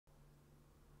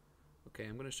Okay,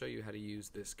 I'm going to show you how to use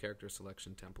this character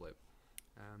selection template.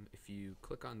 If you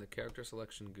click on the character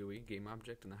selection GUI game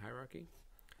object in the hierarchy,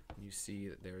 you see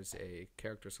that there's a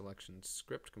character selection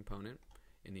script component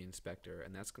in the inspector,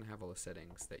 and that's going to have all the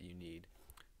settings that you need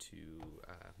to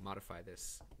modify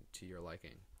this to your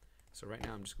liking. So right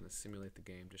now I'm just going to simulate the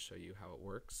game to show you how it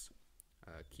works.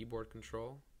 Keyboard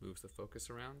control moves the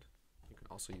focus around. You can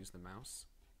also use the mouse.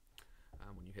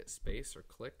 When you hit space or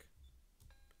click,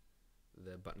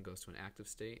 the button goes to an active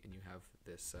state and you have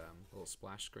this little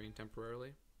splash screen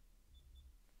temporarily.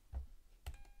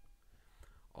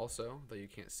 Also, though you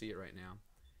can't see it right now,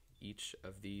 each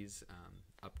of these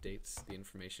updates the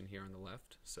information here on the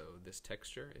left. So this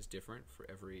texture is different for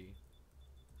every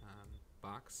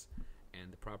box,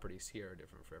 and the properties here are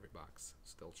different for every box.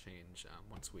 So they'll change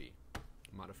once we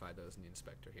modify those in the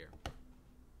inspector here.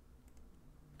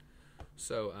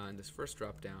 So in this first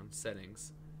drop down,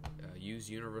 settings, use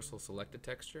universal selected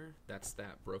texture. That's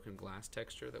that broken glass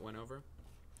texture that went over.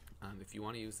 If you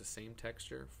want to use the same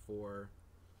texture for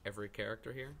every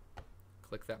character here,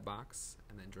 click that box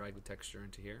and then drag the texture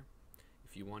into here.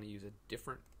 If you want to use a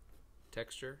different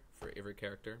texture for every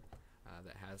character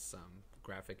that has some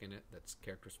graphic in it that's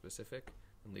character specific,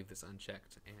 then leave this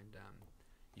unchecked, and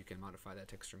you can modify that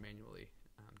texture manually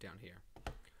down here.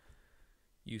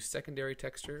 Use secondary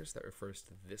textures. That refers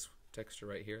to this texture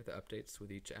right here that updates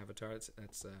with each avatar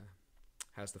that's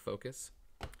has the focus.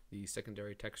 The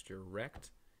secondary texture rect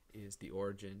is the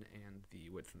origin and the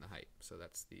width and the height. So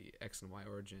that's the X and Y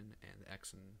origin and the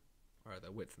X and or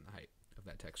the width and the height of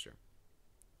that texture.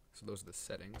 So those are the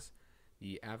settings.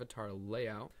 The avatar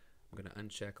layout, I'm going to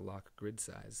uncheck lock grid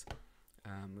size.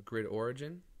 The grid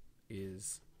origin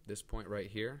is this point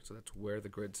right here, so that's where the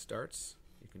grid starts.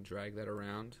 You can drag that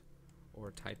around or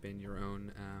type in your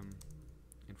own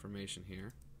information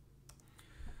here.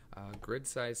 Grid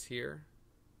size here,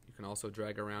 you can also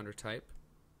drag around or type.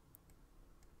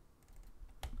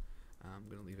 I'm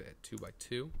going to leave it at 2 by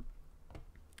 2.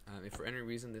 If for any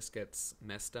reason this gets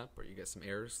messed up or you get some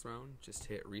errors thrown, just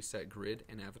hit reset grid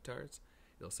in avatars.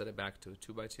 It'll set it back to a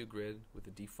 2 by 2 grid with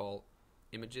the default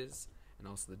images and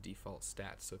also the default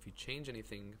stats. So if you change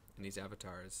anything in these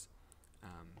avatars,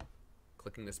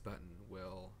 clicking this button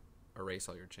will erase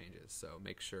all your changes. So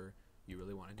make sure you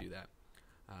really want to do that.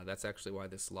 That's actually why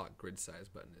this lock grid size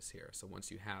button is here. So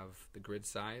once you have the grid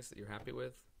size that you're happy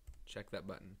with, check that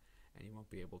button and you won't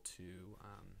be able to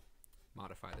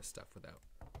modify this stuff without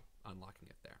unlocking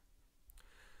it there.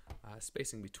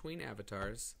 Spacing between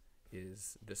avatars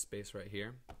is this space right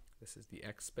here. This is the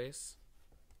X space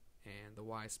and the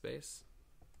Y space.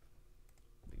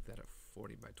 Leave that at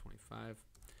 40 by 25.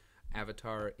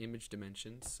 Avatar image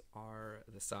dimensions are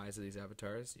the size of these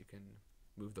avatars. You can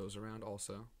move those around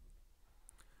also.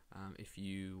 If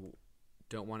you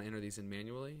don't want to enter these in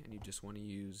manually and you just want to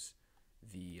use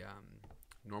the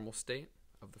normal state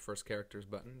of the first character's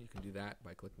button, you can do that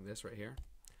by clicking this right here.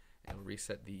 And it'll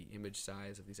reset the image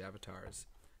size of these avatars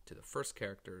to the first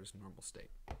character's normal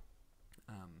state.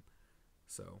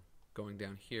 So going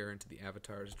down here into the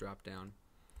avatars drop down,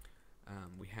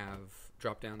 we have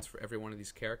drop downs for every one of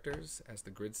these characters. As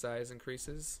the grid size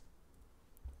increases,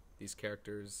 these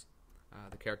characters,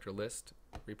 the character list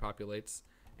repopulates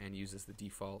and uses the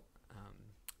default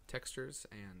textures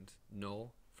and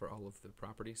null for all of the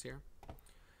properties here.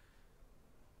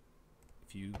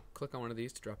 If you click on one of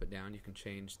these to drop it down, you can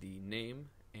change the name,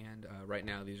 and right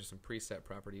now these are some preset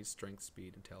properties: strength,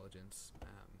 speed, intelligence.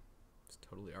 It's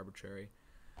totally arbitrary.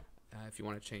 If you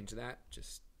want to change that,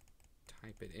 just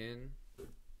type it in,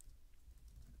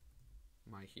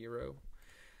 my hero,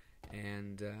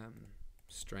 and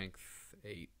strength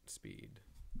 8, speed,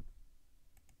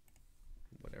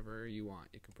 whatever you want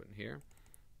you can put in here.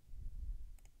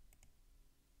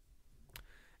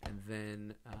 And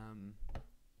then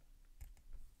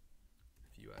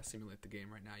if you simulate the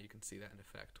game right now, you can see that in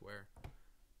effect where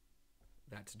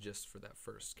that's just for that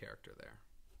first character there.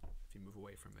 If you move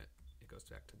away from it, it goes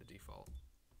back to the default.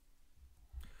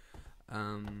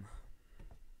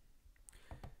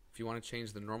 If you want to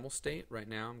change the normal state, right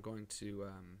now I'm going to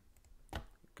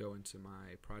go into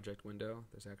my project window.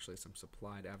 There's actually some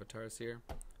supplied avatars here.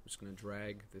 I'm just going to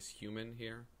drag this human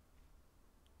here,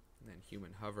 and then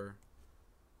human hover,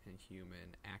 and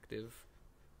human active.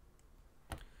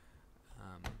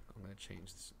 I'm going to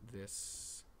change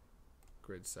this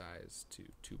grid size to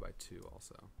 2 by 2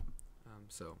 also.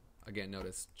 So again,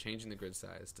 notice changing the grid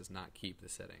size does not keep the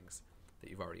settings that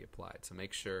you've already applied. So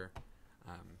make sure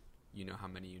you know how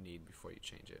many you need before you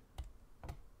change it.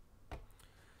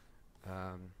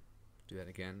 Do that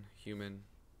again. Human,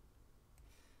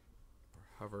 or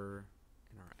hover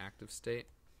in our active state.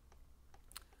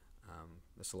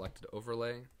 the selected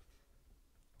overlay.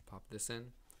 Pop this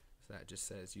in, so that just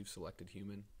says you've selected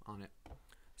human on it.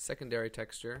 Secondary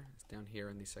texture is down here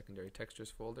in the secondary textures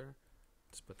folder.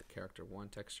 Let's put the character 1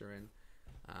 texture in.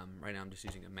 Right now I'm just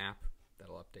using a map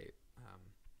that'll update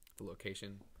the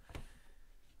location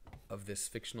of this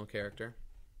fictional character.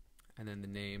 And then the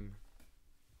name,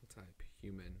 I'll type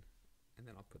human, and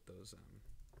then I'll put those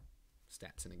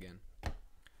stats in again. I'm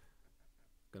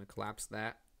going to collapse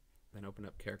that, then open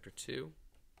up character 2,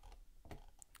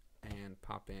 and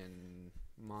pop in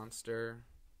monster,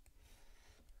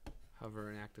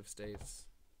 hover in active states.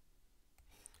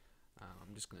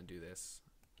 I'm just going to do this.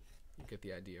 You get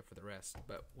the idea for the rest.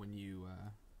 But when you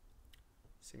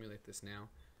simulate this now,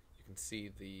 you can see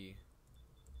the,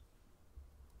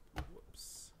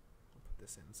 whoops, I'll put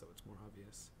this in so it's more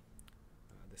obvious,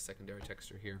 the secondary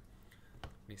texture here.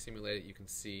 When you simulate it, you can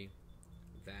see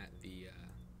that the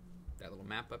that little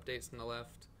map updates on the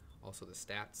left, also the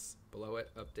stats below it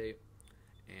update,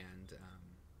 and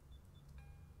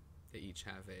they each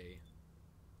have a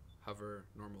hover,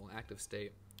 normal, active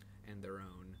state, and their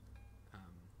own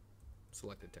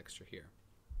selected texture here.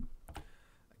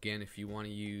 Again, if you want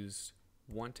to use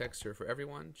one texture for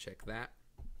everyone, check that,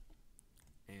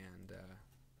 and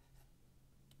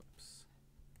oops,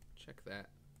 check that.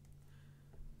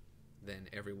 Then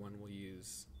everyone will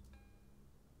use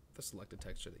the selected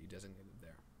texture that you designated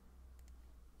there.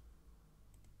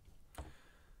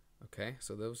 Okay,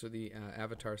 so those are the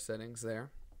avatar settings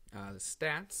there. The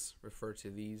stats refer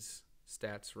to these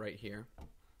stats right here.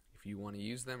 If you want to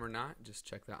use them or not, just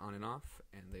check that on and off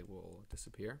and they will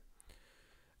disappear.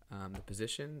 The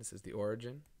position, this is the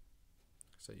origin,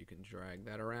 so you can drag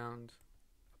that around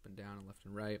up and down and left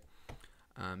and right.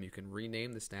 You can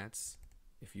rename the stats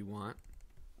if you want.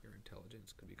 Your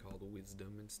intelligence could be called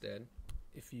wisdom instead.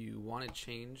 If you want to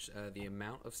change the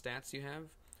amount of stats you have,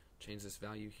 change this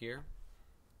value here.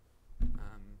 You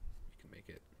can make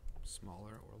it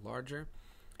smaller or larger.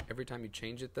 Every time you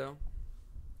change it though,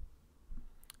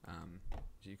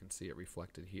 you can see it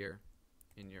reflected here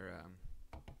in your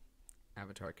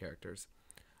avatar characters.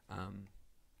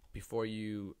 Before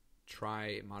you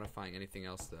try modifying anything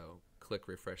else though, click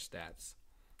refresh stats.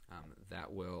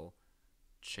 That will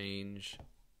change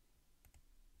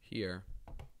here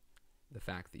the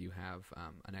fact that you have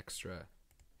an extra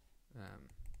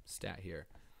stat here.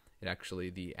 It actually,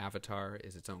 the avatar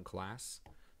is its own class,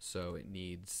 so it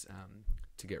needs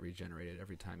to get regenerated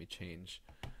every time you change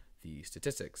the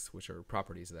statistics, which are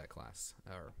properties of that class,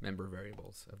 or member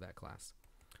variables of that class.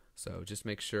 So just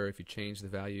make sure if you change the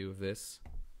value of this,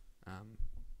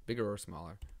 bigger or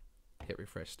smaller, hit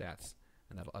refresh stats,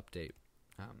 and that'll update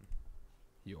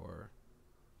your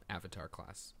avatar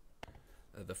class.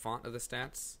 The font of the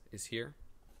stats is here.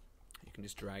 You can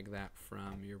just drag that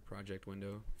from your project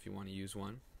window if you want to use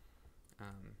one.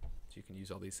 So you can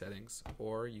use all these settings,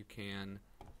 or you can,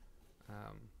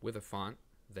 with a font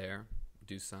there,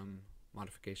 do some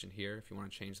modification here. If you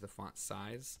want to change the font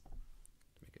size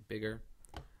to make it bigger,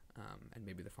 and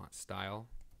maybe the font style,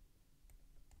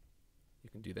 you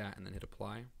can do that and then hit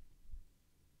apply,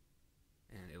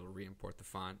 and it'll re-import the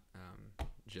font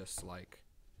just like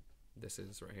this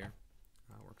is right here.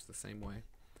 Works the same way.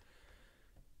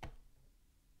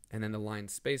 And then the line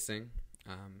spacing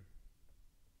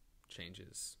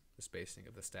changes the spacing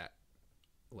of the stat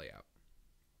layout.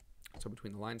 So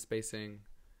between the line spacing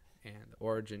and the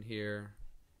origin here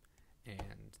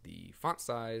and the font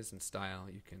size and style,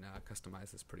 you can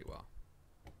customize this pretty well.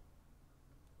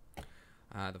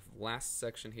 The last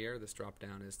section here, this drop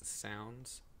down, is the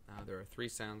sounds. There are 3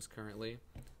 sounds currently.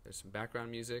 There's some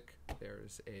background music.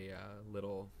 There's a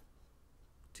little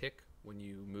tick when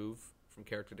you move from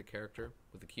character to character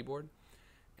with the keyboard,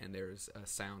 and there's a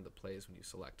sound that plays when you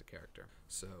select a character.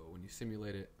 So when you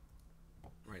simulate it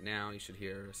right now, you should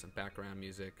hear some background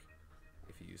music.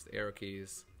 If you use the arrow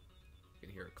keys, you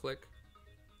can hear a click,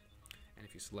 and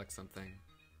if you select something,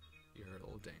 you hear a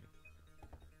little ding.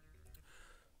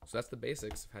 So that's the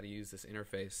basics of how to use this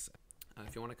interface.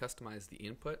 If you want to customize the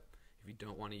input, if you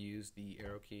don't want to use the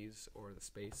arrow keys or the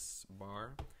space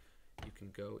bar, you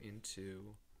can go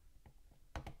into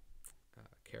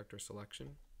character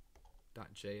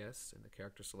selection.js in the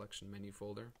character selection menu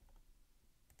folder.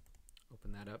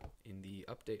 Open that up. In the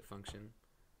update function,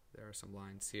 there are some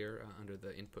lines here under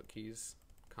the input keys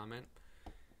comment.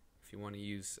 If you want to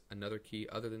use another key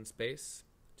other than space,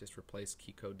 just replace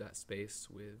keycode.space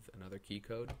with another key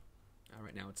code.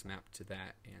 Right now it's mapped to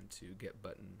that and to get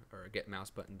button or get mouse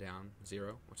button down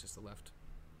 0, which is the left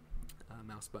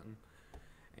mouse button.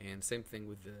 And same thing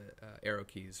with the arrow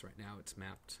keys. Right now it's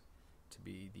mapped to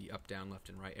be the up, down, left,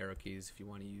 and right arrow keys. If you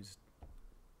want to use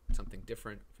something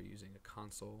different, if you're using a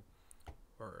console,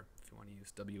 or if you want to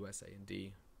use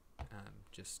WSAND,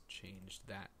 just change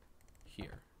that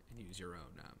here and use your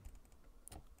own,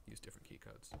 use different key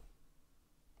codes.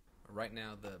 Right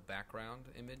now, the background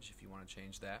image, if you want to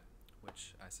change that,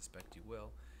 which I suspect you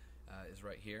will, is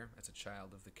right here. That's a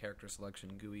child of the character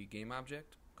selection GUI game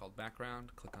object called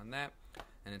background. Click on that,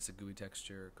 and it's a GUI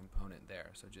texture component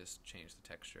there. So just change the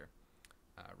texture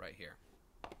right here.